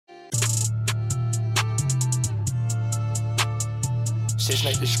Shit's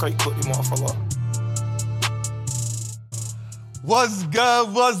like this straight cookie, motherfucker. What's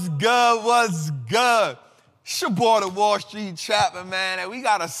good, what's good, what's good? It's your boy, the Wallstreet Trappin, man, and we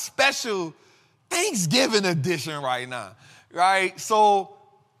got a special Thanksgiving edition right now, right? So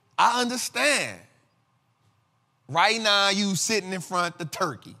I understand. Right now, you sitting in front of the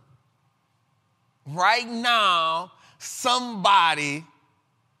turkey. Right now, somebody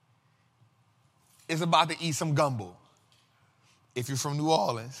is about to eat some gumbo, if you're from New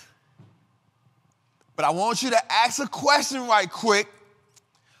Orleans. But I want you to ask a question right quick.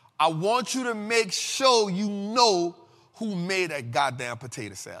 I want you to make sure you know who made that goddamn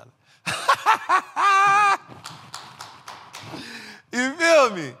potato salad. You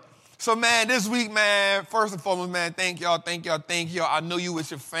feel me? So, man, this week, man, first and foremost, man, thank y'all. I know you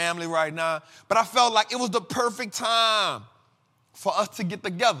with your family right now, but I felt like it was the perfect time for us to get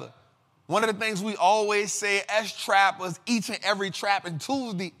together. One of the things we always say as trappers, each and every Trappin'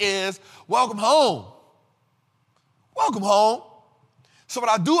 Tuesday is, welcome home. Welcome home. So what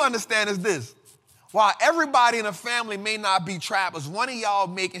I do understand is this. While everybody in the family may not be trappers, one of y'all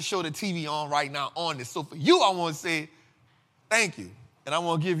making sure the TV on right now on this. So for you, I want to say thank you. And I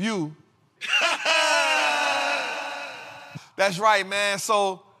want to give you. That's right, man.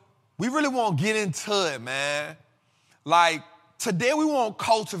 So we really want to get into it, man. Like, today we want to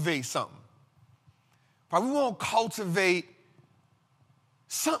cultivate something. Right? We want to cultivate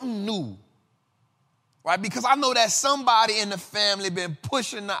something new. Right? Because I know that somebody in the family been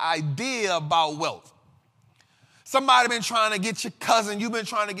pushing the idea about wealth. Somebody been trying to get your cousin, you've been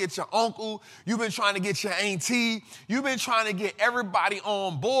trying to get your uncle, you've been trying to get your auntie, you've been trying to get everybody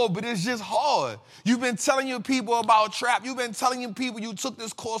on board, but it's just hard. You've been telling your people about Trap, you've been telling your people you took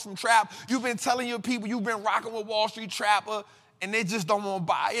this course from Trap, you've been telling your people you've been rocking with Wallstreet Trapper, and they just don't want to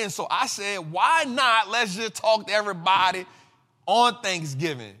buy in. So I said, why not let's just talk to everybody on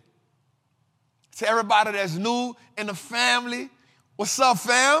Thanksgiving? To everybody that's new in the family, what's up,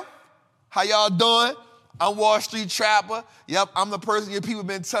 fam? How y'all doing? I'm Wallstreet Trapper. Yep, I'm the person your people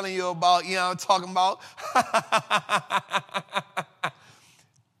been telling you about, you know what I'm talking about?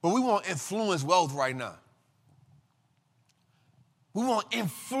 But we want to influence wealth right now. We want to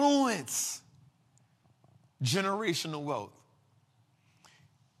influence generational wealth.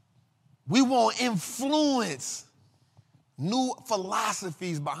 We want to influence new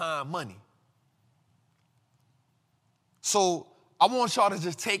philosophies behind money. So I want y'all to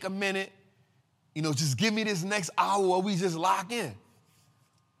just take a minute, just give me this next hour where we just lock in.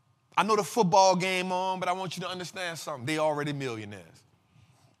 I know the football game on, but I want you to understand something. They already millionaires.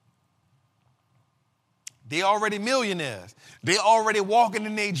 They already millionaires. They already walking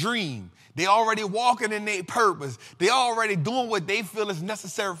in their dream. They already walking in their purpose. They already doing what they feel is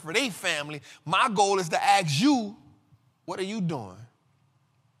necessary for their family. My goal is to ask you, what are you doing?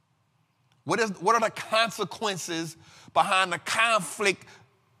 What are the consequences behind the conflict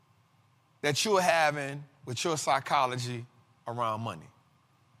that you're having with your psychology around money?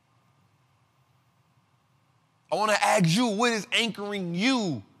 I want to ask you, what is anchoring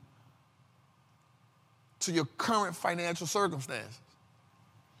you to your current financial circumstances?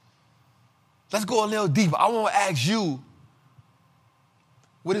 Let's go a little deeper. I want to ask you,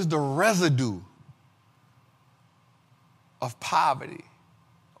 what is the residue of poverty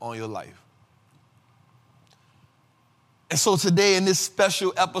on your life? And so today in this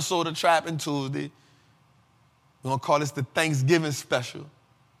special episode of Trappin' Tuesday, we're going to call this the Thanksgiving special,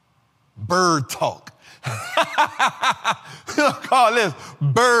 Bird Talk. We're going to call this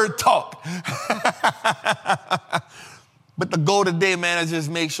Bird Talk. But the goal today, man, is just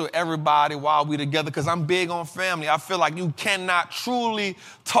make sure everybody, while we together, because I'm big on family, I feel like you cannot truly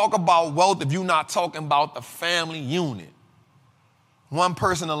talk about wealth if you're not talking about the family unit. One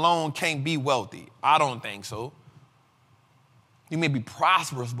person alone can't be wealthy. I don't think so. You may be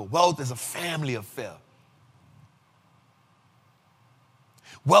prosperous, but wealth is a family affair.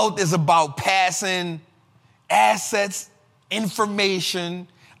 Wealth is about passing assets, information,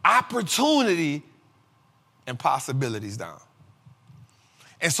 opportunity, and possibilities down.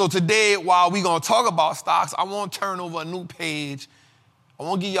 And so today, while we're going to talk about stocks, I want to turn over a new page. I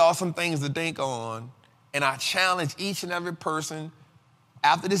want to give y'all some things to think on. And I challenge each and every person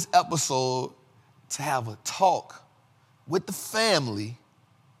after this episode to have a talk with the family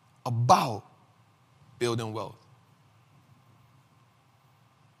about building wealth.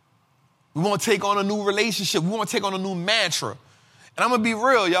 We want to take on a new relationship. We want to take on a new mantra. And I'm going to be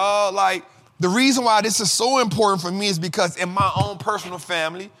real, y'all. Like, the reason why this is so important for me is because in my own personal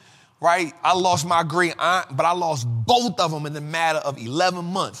family, right, I lost my great aunt, but I lost both of them in the matter of 11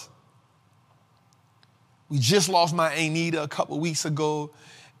 months. We just lost my Aunt Nita a couple weeks ago,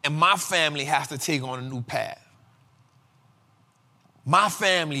 and my family has to take on a new path. My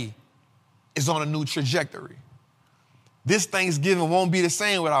family is on a new trajectory. This Thanksgiving won't be the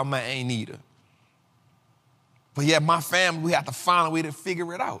same without my Aunt Nita. But yet my family, we have to find a way to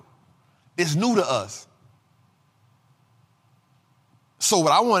figure it out. It's new to us. So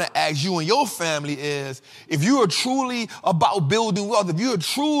what I want to ask you and your family is, if you are truly about building wealth, if you are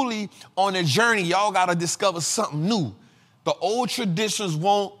truly on a journey, y'all got to discover something new. The old traditions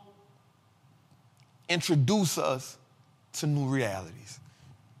won't introduce us to new realities.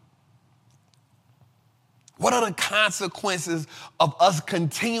 What are the consequences of us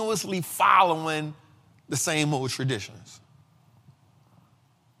continuously following the same old traditions?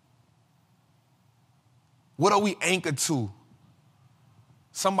 What are we anchored to?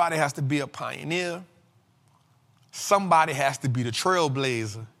 Somebody has to be a pioneer. Somebody has to be the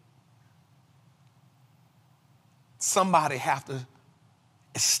trailblazer. Somebody has to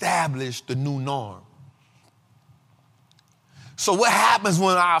establish the new norm. So what happens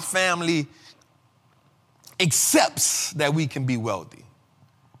when our family accepts that we can be wealthy?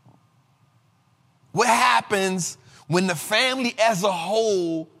 What happens when the family as a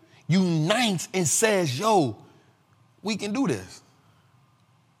whole unites and says, yo, we can do this?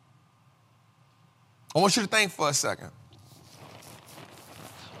 I want you to think for a second.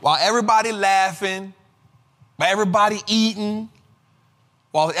 While everybody laughing, while everybody eating,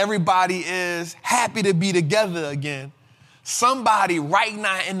 while everybody is happy to be together again, somebody right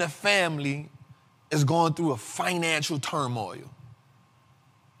now in the family is going through a financial turmoil.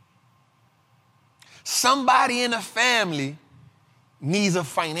 Somebody in the family needs a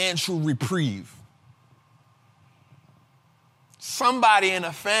financial reprieve. Somebody in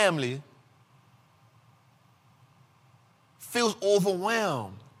the family feels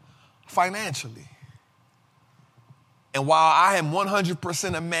overwhelmed financially. And while I am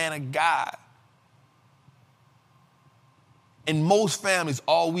 100% a man of God, in most families,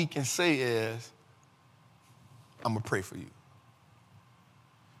 all we can say is, I'm going to pray for you.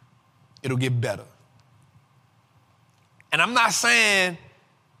 It'll get better. And I'm not saying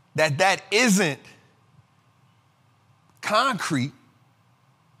that that isn't concrete,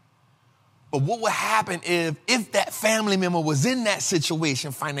 but what would happen if that family member was in that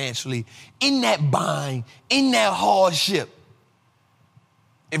situation financially, in that bind, in that hardship?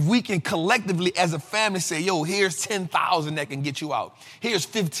 If we can collectively as a family say, yo, here's 10,000 that can get you out. Here's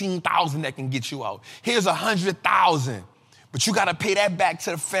 15,000 that can get you out. Here's 100,000. But you got to pay that back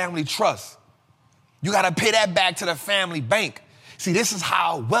to the family trust. You got to pay that back to the family bank. See, this is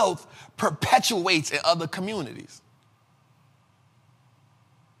how wealth perpetuates in other communities.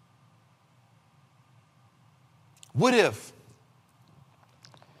 What if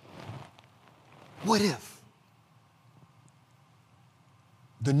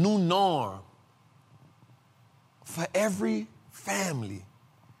the new norm for every family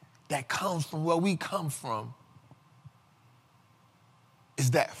that comes from where we come from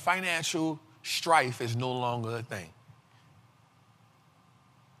is that financial strife is no longer a thing?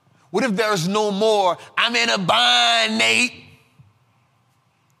 What if there's no more, I'm in a bind, Nate?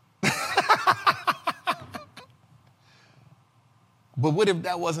 But what if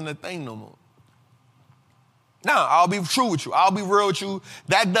that wasn't a thing no more? No, I'll be true with you. I'll be real with you.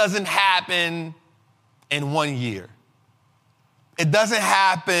 That doesn't happen in 1 year. It doesn't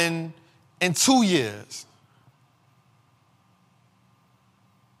happen in 2 years.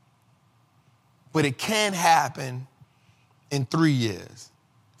 But it can happen in 3 years,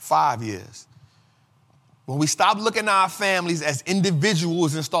 5 years. When we stop looking at our families as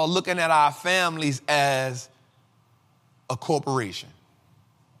individuals and start looking at our families as a corporation.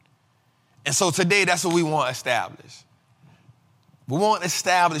 And so today, that's what we want to establish. We want to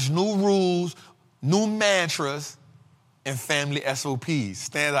establish new rules, new mantras, and family SOPs,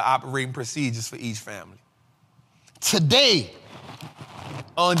 standard operating procedures for each family. Today,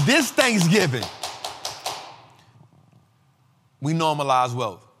 on this Thanksgiving, we normalize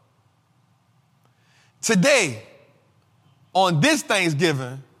wealth. Today, on this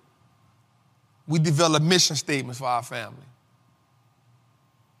Thanksgiving, we develop mission statements for our family.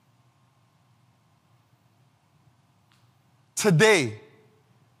 Today,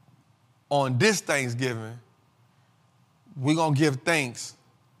 on this Thanksgiving, we're going to give thanks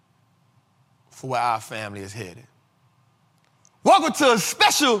for where our family is headed. Welcome to a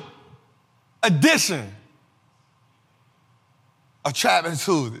special edition of Trappin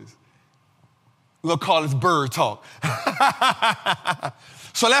Tuesdays. We're going to call this Bird Talk.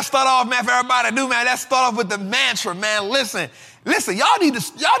 So let's start off, man, for everybody to do, man. Let's start off with the mantra, man. Listen, y'all need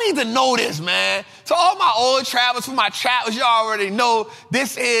to know this, man. To all my old travelers, for my travelers, you already know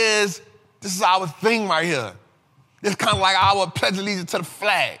this is our thing right here. This is kind of like our pledge allegiance to the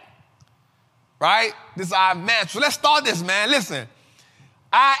flag, right? This is our mantra. Let's start this, man. Listen,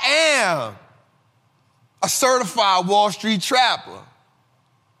 I am a certified Wall Street trapper.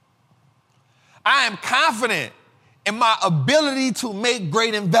 I am confident in my ability to make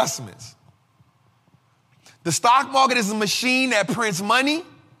great investments. The stock market is a machine that prints money,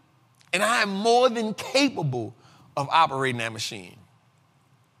 and I am more than capable of operating that machine.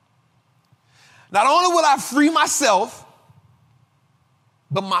 Not only will I free myself,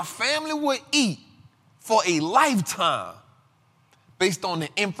 but my family will eat for a lifetime based on the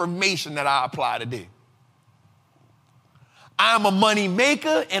information that I apply today. I'm a money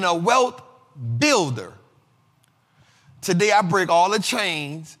maker and a wealth builder. Today, I break all the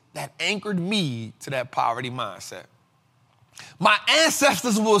chains that anchored me to that poverty mindset. My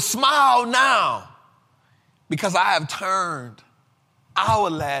ancestors will smile now because I have turned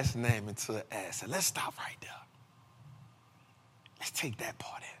our last name into an asset. Let's stop right there. Let's take that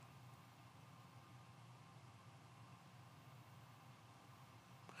part in.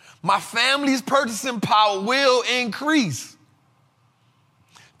 My family's purchasing power will increase.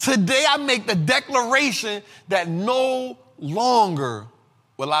 Today, I make the declaration that no longer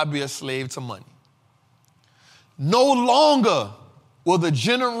will I be a slave to money. No longer will the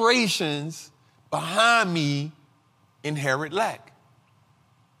generations behind me inherit lack.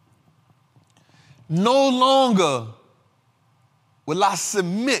 No longer will I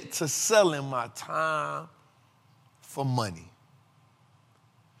submit to selling my time for money.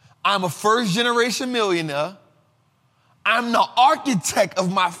 I'm a first-generation millionaire. I'm the architect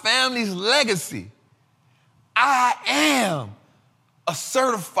of my family's legacy. I am a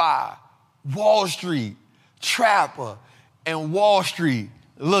certified Wall Street trapper, and Wall Street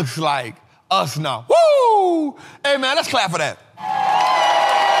looks like us now. Woo! Hey, man, let's clap for that.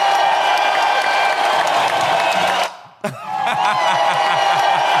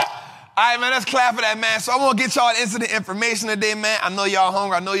 All right, man, let's clap for that, man. So I want to get y'all instant information today, man. I know y'all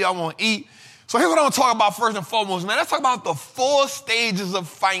hungry. I know y'all want to eat. So here's what I want to talk about first and foremost, man. Let's talk about the 4 stages of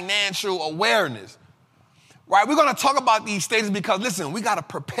financial awareness, right? We're going to talk about these stages because, listen, we got to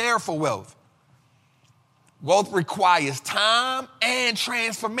prepare for wealth. Wealth requires time and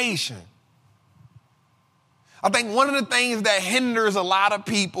transformation. I think one of the things that hinders a lot of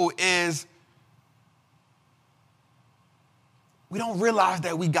people is we don't realize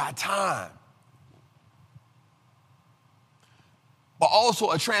that we got time. But also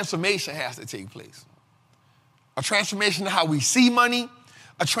a transformation has to take place. A transformation in how we see money,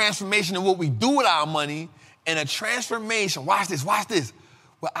 a transformation in what we do with our money, and a transformation, watch this,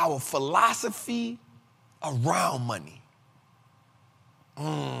 with our philosophy around money.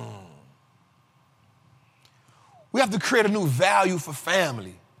 We have to create a new value for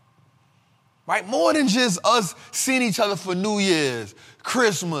family, right? More than just us seeing each other for New Year's,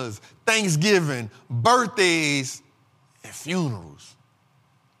 Christmas, Thanksgiving, birthdays, and funerals.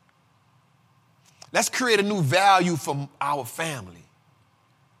 Let's create a new value for our family.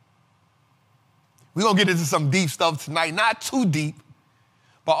 We're going to get into some deep stuff tonight, not too deep,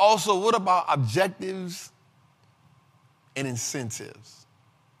 but also what about objectives and incentives?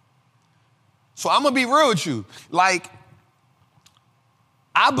 So I'm going to be real with you. Like,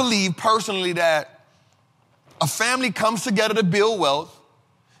 I believe personally that a family comes together to build wealth,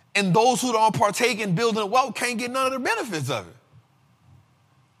 and those who don't partake in building wealth can't get none of the benefits of it.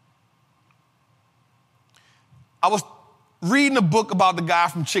 I was reading a book about the guy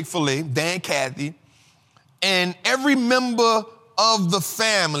from Chick-fil-A, Dan Cathy, and every member of the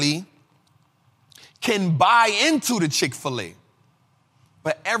family can buy into the Chick-fil-A,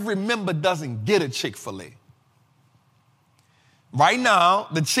 but every member doesn't get a Chick-fil-A. Right now,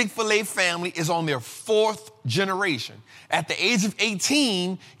 the Chick-fil-A family is on their 4th generation. At the age of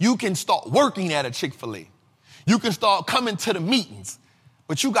 18, you can start working at a Chick-fil-A. You can start coming to the meetings,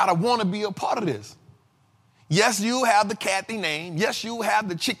 but you gotta wanna be a part of this. Yes, you have the Cathy name. Yes, you have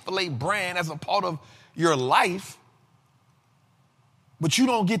the Chick-fil-A brand as a part of your life, but you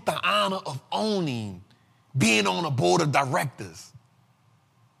don't get the honor of owning, being on a board of directors,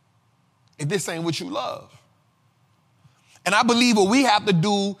 if this ain't what you love. And I believe what we have to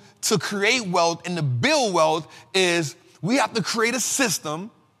do to create wealth and to build wealth is we have to create a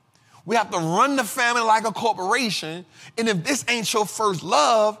system. We have to run the family like a corporation. And if this ain't your first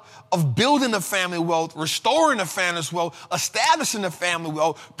love of building the family wealth, restoring the family's wealth, establishing the family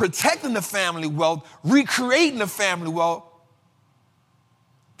wealth, protecting the family wealth, recreating the family wealth,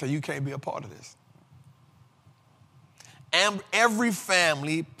 tell you can't be a part of this. And every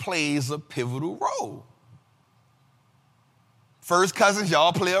family plays a pivotal role. First cousins,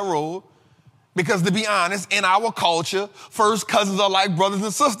 y'all play a role. Because to be honest, in our culture, first cousins are like brothers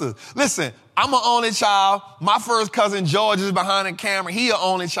and sisters. Listen, I'm an only child. My first cousin, George, is behind the camera. He an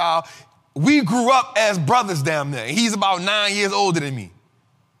only child. We grew up as brothers down there. He's about 9 years older than me.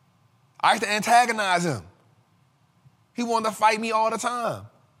 I used to antagonize him. He wanted to fight me all the time.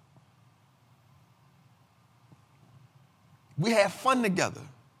 We had fun together.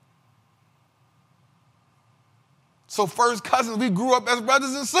 So first cousins, we grew up as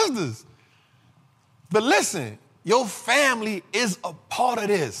brothers and sisters. But listen, your family is a part of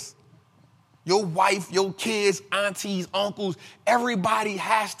this. Your wife, your kids, aunties, uncles, everybody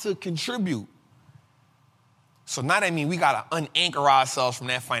has to contribute. So now that means we got to unanchor ourselves from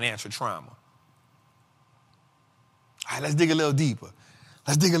that financial trauma. All right, let's dig a little deeper.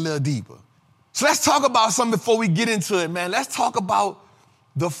 So let's talk about something before we get into it, man. Let's talk about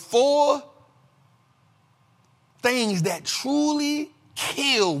the 4 things that truly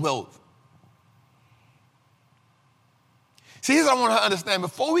kill wealth. See, here's what I want to understand.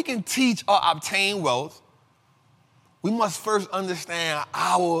 Before we can teach or obtain wealth, we must first understand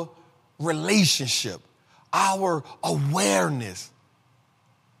our relationship, our awareness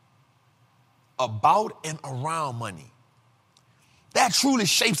about and around money. That truly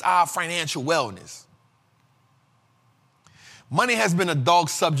shapes our financial wellness. Money has been a dog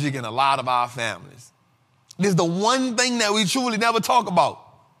subject in a lot of our families. It is the one thing that we truly never talk about.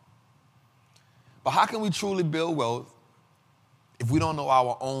 But how can we truly build wealth if we don't know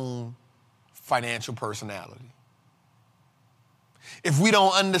our own financial personality? If we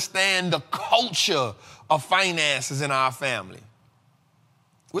don't understand the culture of finances in our family?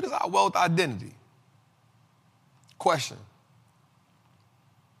 What is our wealth identity? Question.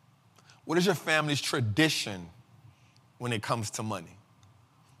 What is your family's tradition when it comes to money?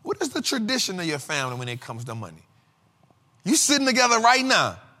 What is the tradition of your family when it comes to money? You sitting together right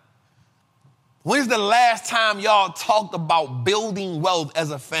now. When is the last time y'all talked about building wealth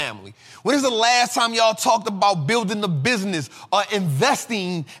as a family? When is the last time y'all talked about building a business or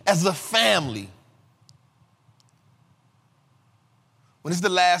investing as a family? When is the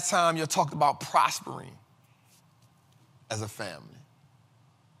last time you talked about prospering as a family?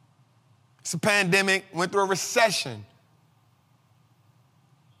 It's a pandemic, went through a recession.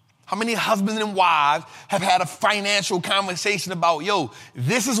 How many husbands and wives have had a financial conversation about, yo,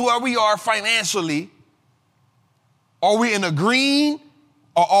 this is where we are financially. Are we in the green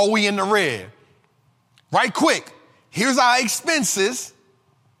or are we in the red? Right quick, here's our expenses.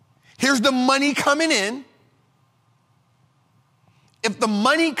 Here's the money coming in. If the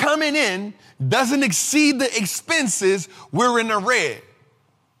money coming in doesn't exceed the expenses, we're in the red.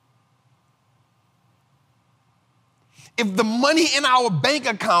 If the money in our bank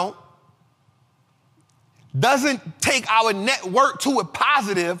account doesn't take our net worth to a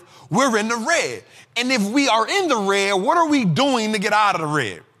positive, we're in the red. And if we are in the red, what are we doing to get out of the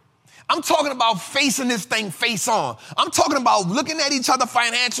red? I'm talking about facing this thing face on. I'm talking about looking at each other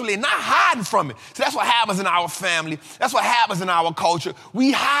financially and not hiding from it. So that's what happens in our family. That's what happens in our culture.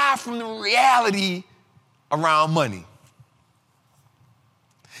 We hide from the reality around money,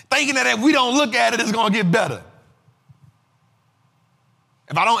 thinking that if we don't look at it, it's going to get better.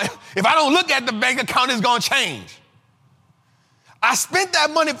 If I don't look at the bank account, it's going to change. I spent that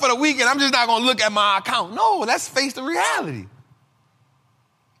money for the weekend. I'm just not going to look at my account. No, let's face the reality.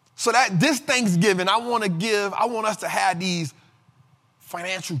 So that this Thanksgiving, I want us to have these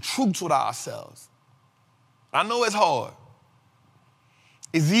financial truths with ourselves. I know it's hard.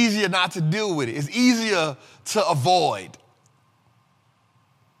 It's easier not to deal with it. It's easier to avoid.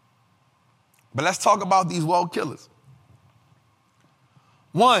 But let's talk about these wealth killers.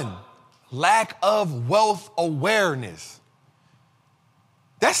 1, lack of wealth awareness.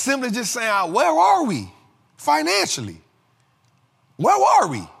 That's simply just saying, where are we financially? Where are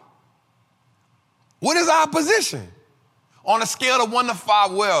we? What is our position? On a scale of 1 to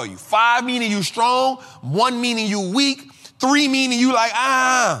 5, where are you? 5 meaning you strong, 1 meaning you weak, 3 meaning you like,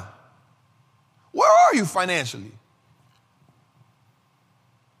 Where are you financially?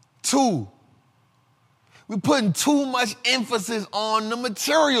 2, we're putting too much emphasis on the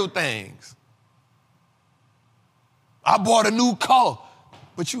material things. I bought a new car,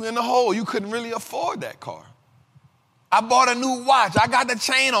 but you in the hole. You couldn't really afford that car. I bought a new watch. I got the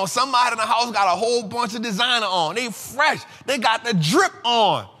chain on. Somebody in the house got a whole bunch of designer on. They fresh. They got the drip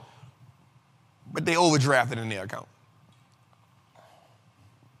on. But they overdrafted in their account.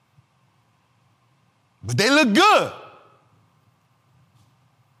 But they look good.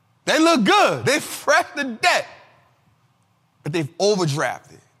 They look good. They fresh to death. But they've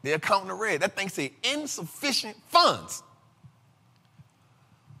overdrafted. Their account in the red. That thing say insufficient funds.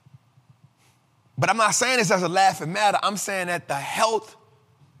 But I'm not saying this as a laughing matter. I'm saying that the health,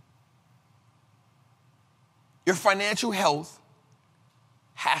 your financial health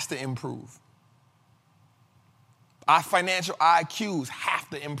has to improve. Our financial IQs have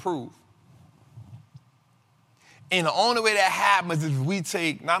to improve. And the only way that happens is if we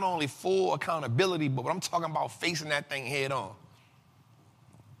take not only full accountability, but what I'm talking about facing that thing head on.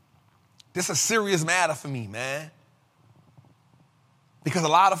 This is a serious matter for me, man. Because a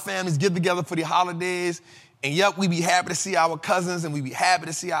lot of families get together for the holidays, and yep, we be happy to see our cousins and we be happy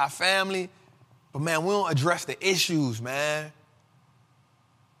to see our family, but man, we don't address the issues, man.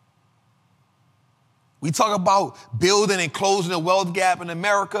 We talk about building and closing the wealth gap in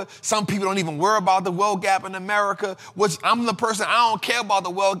America. Some people don't even worry about the wealth gap in America, which I'm the person, I don't care about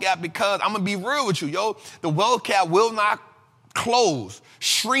the wealth gap because I'm going to be real with you, yo. The wealth gap will not close,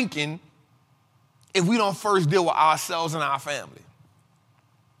 shrinking, if we don't first deal with ourselves and our family.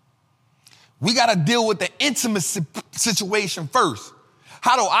 We got to deal with the intimate situation first.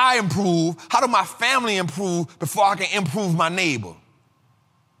 How do I improve? How do my family improve before I can improve my neighbor?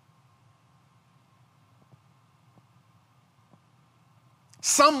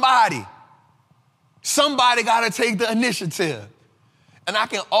 Somebody got to take the initiative. And I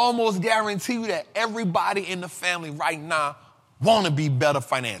can almost guarantee you that everybody in the family right now want to be better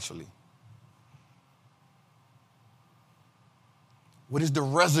financially. What is the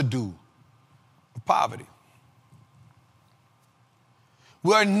residue of poverty?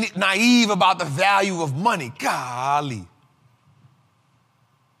 We're naive about the value of money. Golly.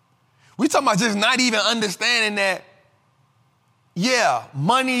 We're talking about just not even understanding that, yeah,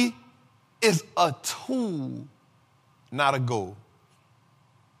 money is a tool, not a goal.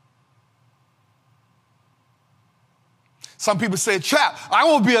 Some people say, Trap, I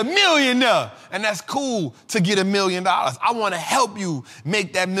want to be a millionaire. And that's cool to get $1 million. I want to help you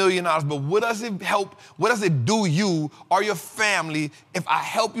make that $1 million. But what does it help? What does it do you or your family if I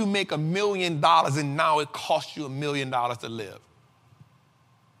help you make $1 million and now it costs you $1 million to live?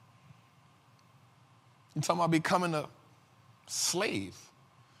 You're talking about becoming a slave.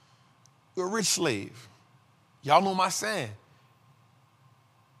 You're a rich slave. Y'all know my saying.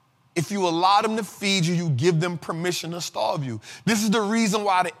 If you allow them to feed you, you give them permission to starve you. This is the reason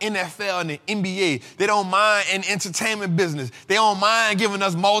why the NFL and the NBA, they don't mind in entertainment business. They don't mind giving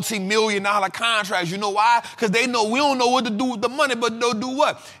us multi-million-dollar contracts. You know why? Because they know we don't know what to do with the money, but they'll do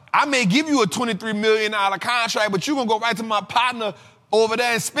what? I may give you a $23 million contract, but you're going to go right to my partner over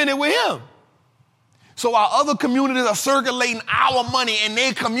there and spend it with him. So our other communities are circulating our money in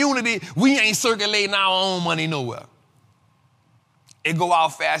their community. We ain't circulating our own money nowhere. It go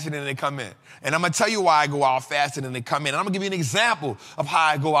out faster than they come in. And I'm going to tell you why I go out faster than they come in. And I'm going to give you an example of how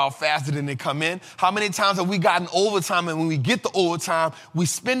I go out faster than they come in. How many times have we gotten overtime, and when we get the overtime, we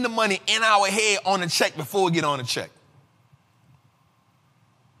spend the money in our head on a check before we get on a check?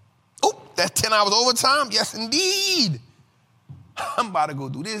 Oh, that's 10 hours overtime? Yes, indeed. I'm about to go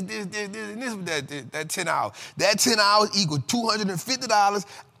do this, that 10 hours. That 10 hours equal $250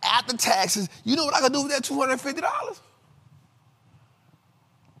 after taxes. You know what I can do with that $250?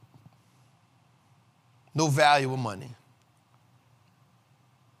 No value of money.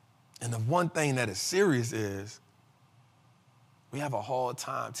 And the one thing that is serious is we have a hard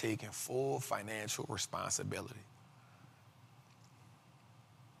time taking full financial responsibility.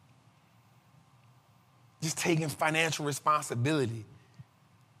 Just taking financial responsibility.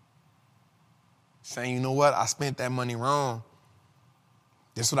 Saying, you know what, I spent that money wrong.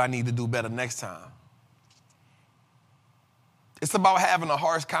 This is what I need to do better next time. It's about having a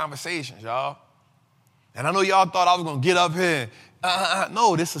harsh conversation, y'all. And I know y'all thought I was going to get up here.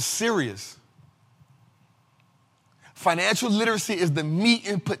 No, this is serious. Financial literacy is the meat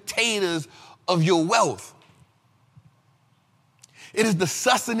and potatoes of your wealth. It is the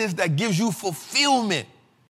sustenance that gives you fulfillment.